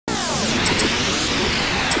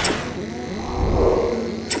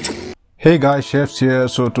Hey guys, shaFs here.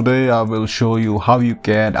 So today I will show you how you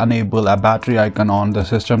can enable a battery icon on the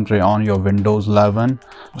system tray on your Windows 11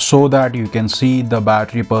 so that you can see the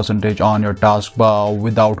battery percentage on your taskbar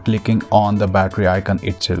without clicking on the battery icon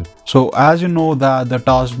itself. So as you know that the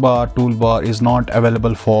taskbar toolbar is not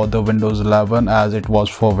available for the Windows 11 as it was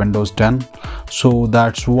for Windows 10. So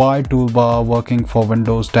that's why toolbar working for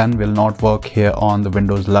Windows 10 will not work here on the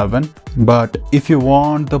Windows 11. But if you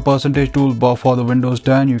want the percentage toolbar for the Windows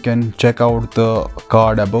 10, you can check out the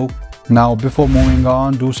card above. Now before moving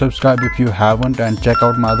on, do subscribe if you haven't and check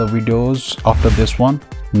out my other videos after this one.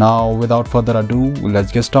 Now without further ado,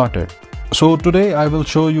 let's get started. So today I will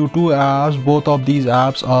show you two apps. Both of these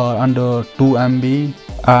apps are under 2 MB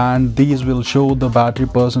and these will show the battery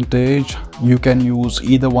percentage. You can use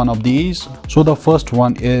either one of these. So the first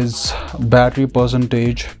one is battery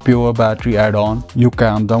percentage pure battery add-on. You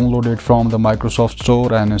can download it from the Microsoft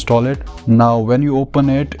Store and install it. Now when you open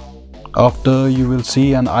it, after you will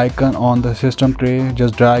see an icon on the system tray,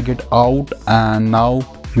 just drag it out and now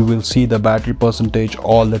you will see the battery percentage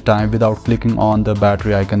all the time without clicking on the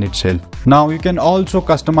battery icon itself. Now you can also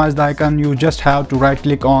customize the icon. You just have to right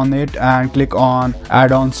click on it and click on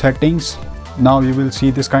add-on settings. Now you will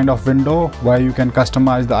see this kind of window where you can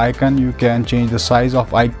customize the icon. You can change the size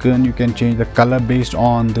of icon, you can change the color based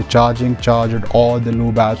on the charged or the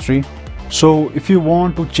low battery. So if you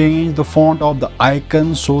want to change the font of the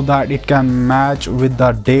icon so that it can match with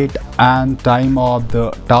the date and time of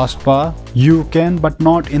the taskbar, you can, but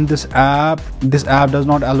not in this app. This app does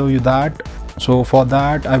not allow you that. So for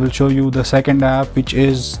that I will show you the second app, which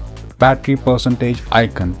is battery percentage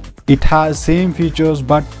icon. It has same features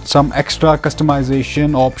but some extra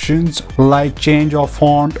customization options like change of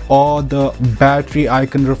font or the battery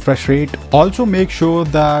icon refresh rate. Also make sure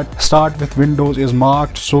that start with Windows is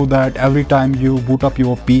marked so that every time you boot up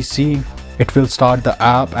your PC, it will start the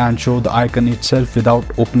app and show the icon itself without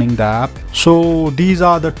opening the app. So these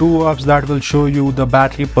are the two apps that will show you the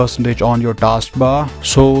battery percentage on your taskbar.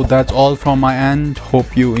 So that's all from my end.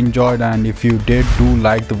 Hope you enjoyed, and if you did, do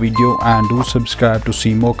like the video and do subscribe to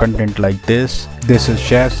see more content like this. This is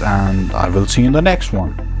shaFs and I will see you in the next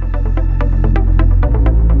one.